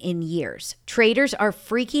morning in years. Traders are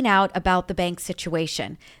freaking out about the bank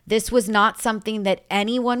situation. This was not something that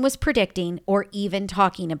anyone was predicting or even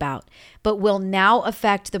talking about, but will now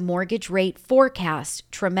affect the mortgage rate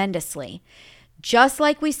forecast tremendously. Just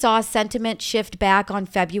like we saw sentiment shift back on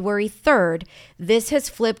February 3rd, this has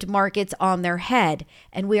flipped markets on their head,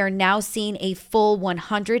 and we are now seeing a full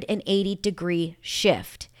 180-degree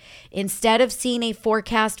shift. Instead of seeing a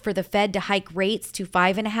forecast for the Fed to hike rates to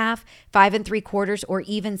 5.5%, 5.75%, or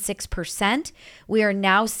even 6%, we are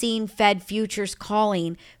now seeing Fed futures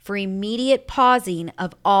calling for immediate pausing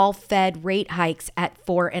of all Fed rate hikes at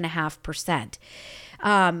 4.5%.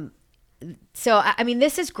 So,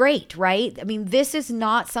 this is great, right? This is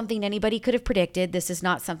not something anybody could have predicted. This is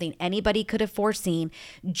not something anybody could have foreseen.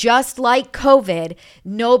 Just like COVID,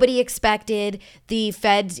 nobody expected the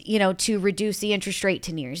Fed, to reduce the interest rate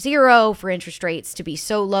to near zero, for interest rates to be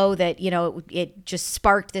so low that, it just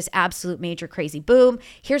sparked this absolute major crazy boom.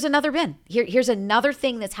 Here's another Here's another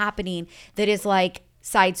thing that's happening that is like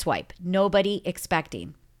sideswipe. Nobody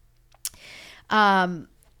expecting.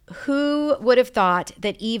 Who would have thought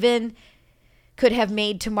that even could have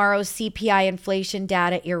made tomorrow's CPI inflation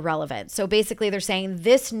data irrelevant? So basically they're saying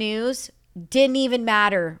this news didn't even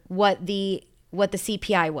matter what the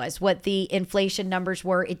CPI was, what the inflation numbers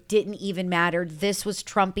were. It didn't even matter. This was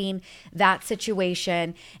trumping that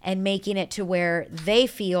situation and making it to where they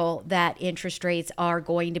feel that interest rates are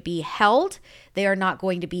going to be held. They are not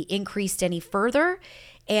going to be increased any further.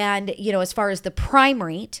 And, as far as the prime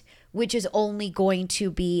rate, which is only going to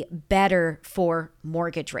be better for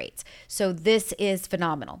mortgage rates. So this is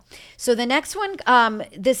phenomenal. So the next one,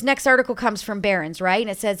 this next article comes from Barron's, right? And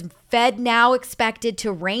it says, Fed now expected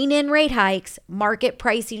to rein in rate hikes. Market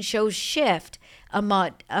pricing shows shift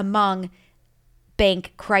among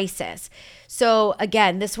bank crisis. So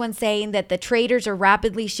again, this one's saying that the traders are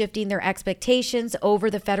rapidly shifting their expectations over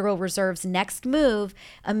the Federal Reserve's next move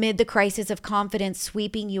amid the crisis of confidence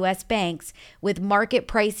sweeping U.S. banks, with market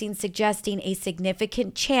pricing suggesting a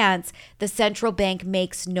significant chance the central bank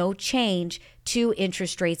makes no change to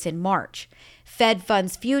interest rates in March. Fed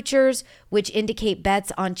funds futures, which indicate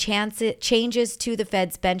bets on changes to the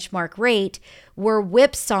Fed's benchmark rate, were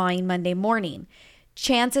whipsawing Monday morning.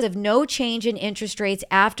 chances of no change in interest rates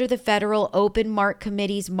after the Federal Open Market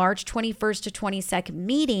Committee's March 21st to 22nd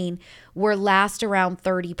meeting were last around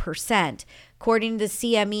 30%. According to the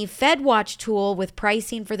CME FedWatch tool with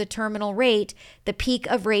pricing for the terminal rate, the peak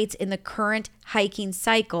of rates in the current hiking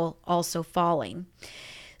cycle also falling.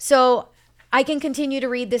 So I can continue to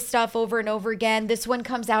read this stuff over and over again. This one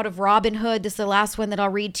comes out of Robinhood. This is the last one that I'll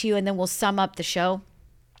read to you, and then we'll sum up the show.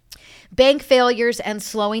 Bank failures and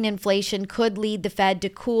slowing inflation could lead the Fed to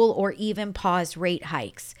cool or even pause rate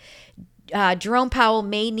hikes. Jerome Powell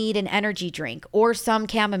may need an energy drink or some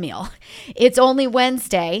chamomile. It's only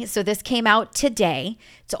Wednesday, so this came out today.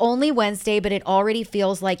 It's only Wednesday, but it already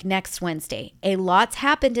feels like next Wednesday. A lot's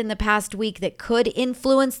happened in the past week that could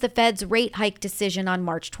influence the Fed's rate hike decision on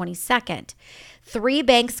March 22nd. 3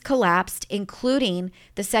 banks collapsed, including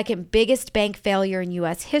the second biggest bank failure in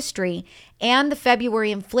U.S. history, and the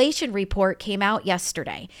February inflation report came out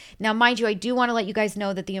yesterday. Now, mind you, I do want to let you guys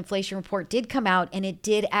know that the inflation report did come out, and it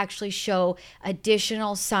did actually show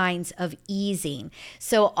additional signs of easing.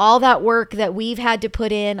 So all that work that we've had to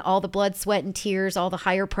put in, all the blood, sweat, and tears, all the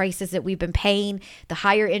higher prices that we've been paying, the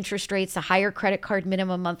higher interest rates, the higher credit card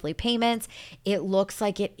minimum monthly payments, it looks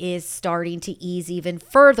like it is starting to ease even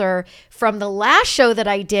further from the last show that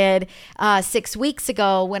I did 6 weeks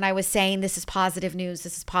ago when I was saying this is positive news,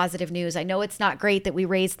 this is positive news. I know it's not great that we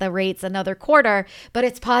raised the rates another quarter, but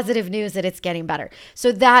it's positive news that it's getting better.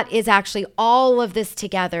 So that is actually all of this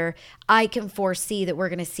together. I can foresee that we're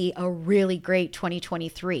going to see a really great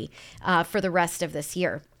 2023 for the rest of this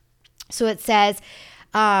year. So it says,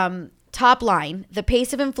 top line, the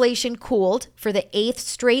pace of inflation cooled for the 8th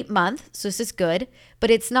straight month. So this is good, but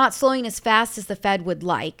it's not slowing as fast as the Fed would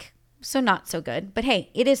like. So not so good, but hey,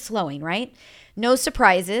 it is slowing, right? No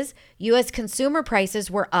surprises. U.S. consumer prices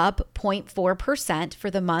were up 0.4% for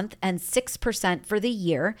the month and 6% for the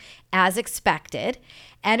year, as expected.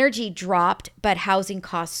 Energy dropped, but housing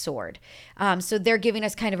costs soared. So they're giving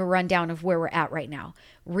us kind of a rundown of where we're at right now.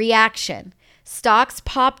 Reaction. Stocks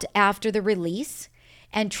popped after the release,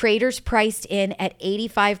 and traders priced in at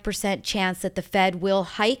 85% chance that the Fed will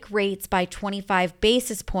hike rates by 25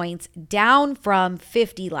 basis points, down from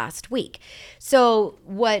 50 last week. So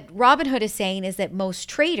what Robinhood is saying is that most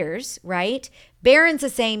traders, right? Barron's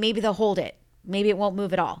is saying maybe they'll hold it. Maybe it won't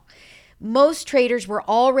move at all. Most traders were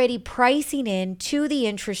already pricing in to the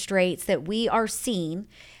interest rates that we are seeing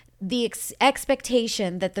the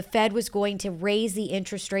expectation that the Fed was going to raise the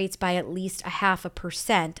interest rates by at least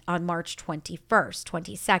 0.5% on March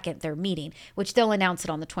 22nd, their meeting, which they'll announce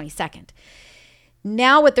it on the 22nd.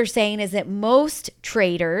 Now what they're saying is that most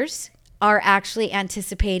traders are actually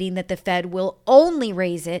anticipating that the Fed will only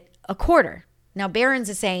raise it a quarter. Now, Barron's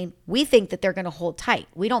is saying, we think that they're going to hold tight.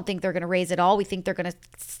 We don't think they're going to raise it all. We think they're going to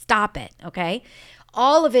stop it, okay?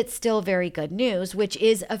 All of it's still very good news, which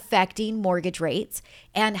is affecting mortgage rates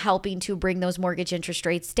and helping to bring those mortgage interest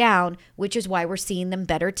rates down, which is why we're seeing them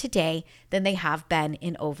better today than they have been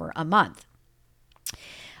in over a month.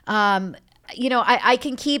 I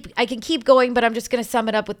can keep going, but I'm just going to sum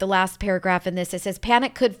it up with the last paragraph in this. It says,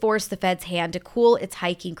 panic could force the Fed's hand to cool its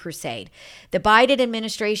hiking crusade. The Biden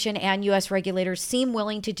administration and U.S. regulators seem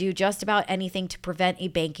willing to do just about anything to prevent a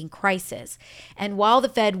banking crisis. And while the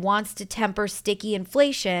Fed wants to temper sticky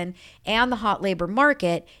inflation and the hot labor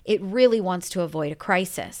market, it really wants to avoid a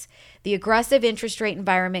crisis. The aggressive interest rate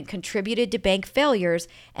environment contributed to bank failures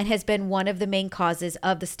and has been one of the main causes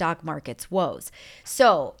of the stock market's woes.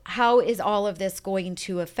 So how is all of this going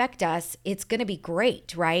to affect us? It's going to be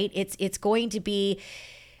great, right? It's going to be,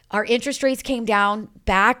 our interest rates came down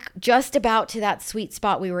back just about to that sweet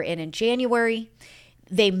spot we were in January.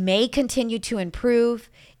 They may continue to improve.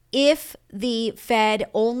 If the Fed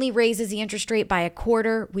only raises the interest rate by a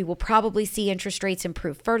quarter, we will probably see interest rates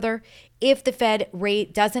improve further. If the Fed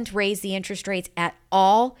doesn't raise the interest rates at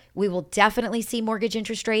all, we will definitely see mortgage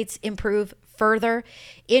interest rates improve further.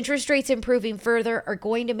 Interest rates improving further are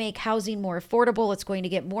going to make housing more affordable. It's going to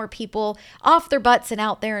get more people off their butts and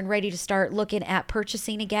out there and ready to start looking at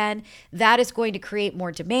purchasing again. That is going to create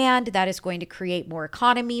more demand. That is going to create more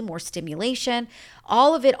economy, more stimulation.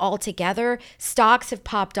 All of it all together, stocks have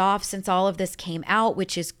popped off since all of this came out,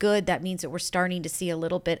 which is good. That means that we're starting to see a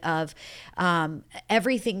little bit of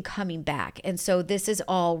everything coming back. And so this is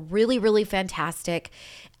all really, really fantastic.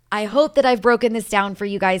 I hope that I've broken this down for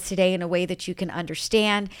you guys today in a way that you can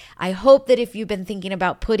understand. I hope that if you've been thinking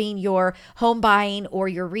about putting your home buying or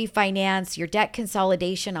your refinance, your debt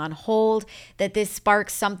consolidation on hold, that this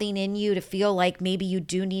sparks something in you to feel like maybe you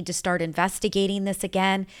do need to start investigating this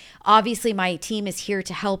again. Obviously, my team is here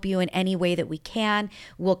to help you in any way that we can.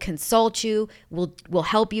 We'll consult you. We'll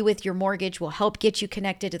help you with your mortgage. We'll help get you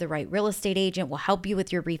connected to the right real estate agent. We'll help you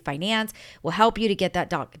with your refinance. We'll help you to get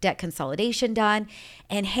that debt consolidation done.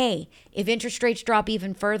 And hey, if interest rates drop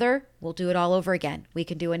even further, we'll do it all over again. We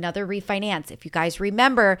can do another refinance. If you guys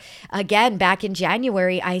remember, again, back in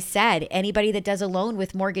January, I said anybody that does a loan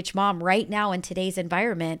with Mortgage Mom right now in today's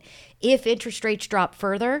environment, if interest rates drop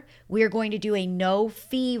further, we are going to do a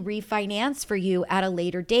no-fee refinance for you at a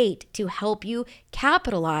later date to help you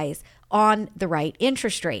capitalize on the right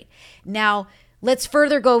interest rate. Now, let's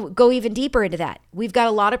further go even deeper into that. We've got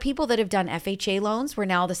a lot of people that have done FHA loans where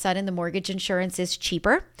now all of a sudden the mortgage insurance is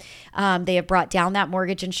cheaper. They have brought down that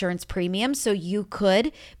mortgage insurance premium. So you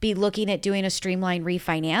could be looking at doing a streamlined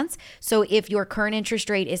refinance. So if your current interest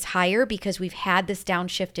rate is higher because we've had this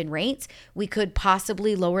downshift in rates, we could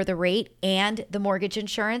possibly lower the rate and the mortgage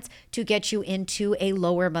insurance to get you into a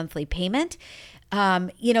lower monthly payment.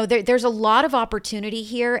 There's a lot of opportunity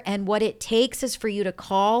here, and what it takes is for you to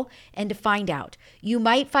call and to find out. You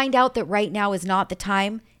might find out that right now is not the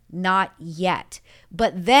time, not yet.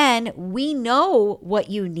 But then we know what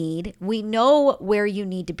you need. We know where you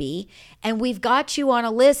need to be, and we've got you on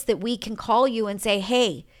a list that we can call you and say,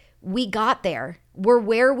 hey, we got there. We're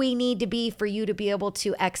where we need to be for you to be able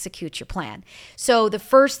to execute your plan. So the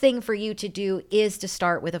first thing for you to do is to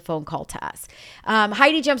start with a phone call to us.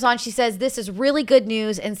 Heidi jumps on. She says, this is really good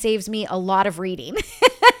news and saves me a lot of reading.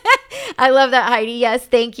 I love that, Heidi. Yes,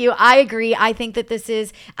 thank you. I agree. I think that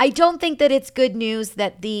I don't think that it's good news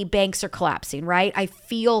that the banks are collapsing, right? I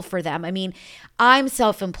feel for them. I mean, I'm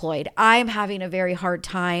self-employed. I'm having a very hard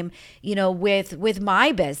time, with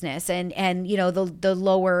my business and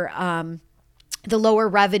the lower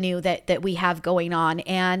revenue that we have going on.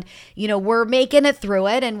 And, we're making it through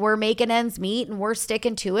it and we're making ends meet and we're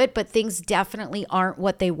sticking to it, but things definitely aren't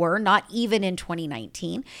what they were, not even in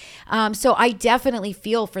 2019. So I definitely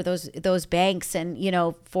feel for those banks and,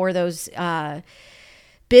 for those,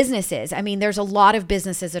 businesses. I mean, there's a lot of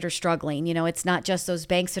businesses that are struggling. It's not just those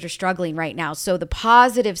banks that are struggling right now. So the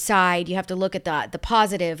positive side, you have to look at the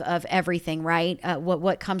positive of everything, right?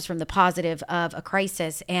 What comes from the positive of a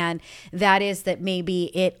crisis. And that is that maybe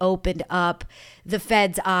it opened up the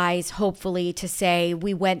Fed's eyes, hopefully, to say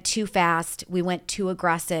we went too fast, we went too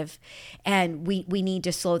aggressive, and we need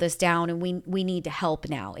to slow this down and we need to help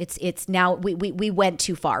now. It's now we went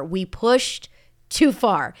too far. We pushed too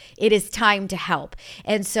far. It is time to help.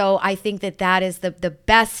 And so I think that is the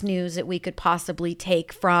best news that we could possibly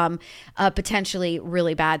take from a potentially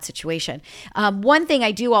really bad situation. One thing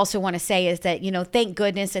I do also want to say is that, thank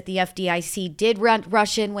goodness that the FDIC did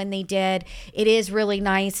rush in when they did. It is really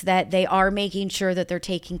nice that they are making sure that they're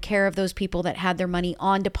taking care of those people that had their money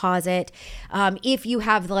on deposit. If you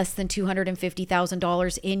have less than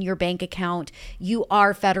 $250,000 in your bank account, you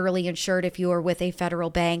are federally insured if you are with a federal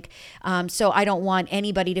bank. So I don't want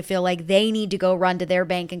anybody to feel like they need to go run to their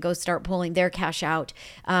bank and go start pulling their cash out.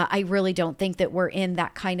 I really don't think that we're in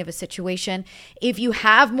that kind of a situation. If you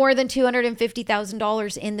have more than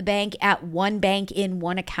 $250,000 in the bank at one bank in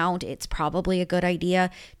one account, it's probably a good idea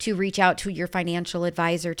to reach out to your financial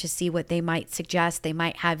advisor to see what they might suggest. They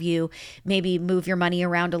might have you maybe move your money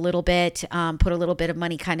around a little bit, put a little bit of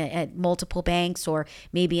money kind of at multiple banks or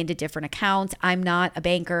maybe into different accounts. I'm not a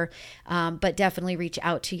banker, but definitely reach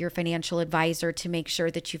out to your financial advisor to make sure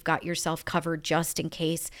that you've got yourself covered just in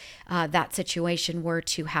case that situation were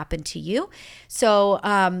to happen to you. So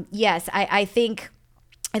yes, I think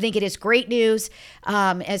it is great news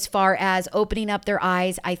as far as opening up their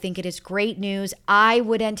eyes. I think it is great news. I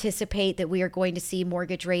would anticipate that we are going to see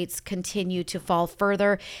mortgage rates continue to fall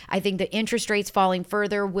further. I think the interest rates falling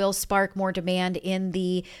further will spark more demand in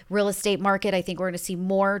the real estate market. I think we're going to see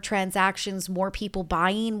more transactions, more people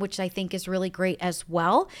buying, which I think is really great as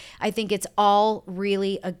well. I think it's all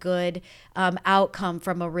really a good outcome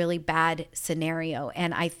from a really bad scenario.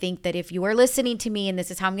 And I think that if you are listening to me, and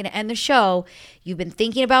this is how I'm going to end the show, you've been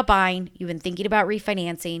thinking about buying, you've been thinking about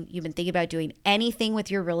refinancing, you've been thinking about doing anything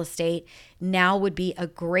with your real estate, now would be a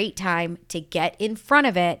great time to get in front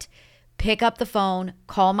of it, pick up the phone,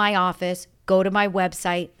 call my office, go to my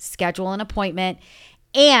website, schedule an appointment,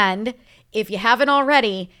 and if you haven't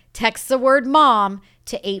already, text the word MOM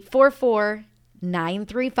to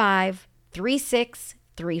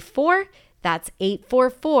 844-935-3634. That's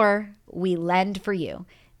 844 We Lend For You.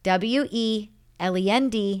 WELEND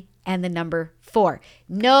and the number 4.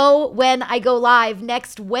 Know when I go live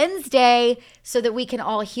next Wednesday so that we can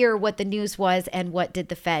all hear what the news was and what did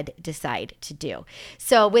the Fed decide to do.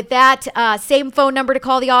 So with that, same phone number to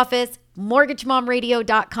call the office,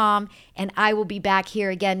 mortgagemomradio.com, and I will be back here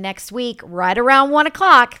again next week right around 1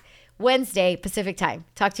 o'clock, Wednesday, Pacific time.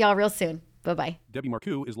 Talk to y'all real soon. Bye-bye. Debbie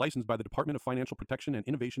Marcoux is licensed by the Department of Financial Protection and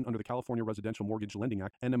Innovation under the California Residential Mortgage Lending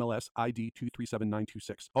Act, NMLS ID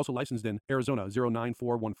 237926. Also licensed in Arizona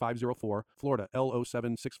 0941504, Florida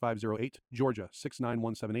L076508, Georgia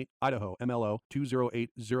 69178, Idaho MLO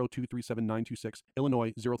 208023796,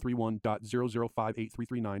 Illinois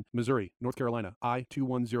 031.0058339, Missouri, North Carolina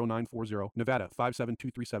I210940, Nevada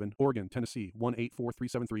 57237, Oregon, Tennessee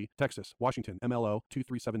 184373, Texas, Washington MLO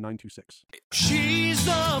 237926. She's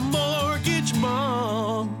the mortgage mom.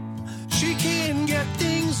 She can get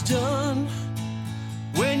things done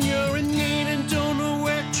when you're in need and don't know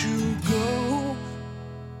where to go.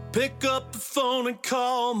 Pick up the phone and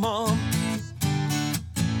call mom.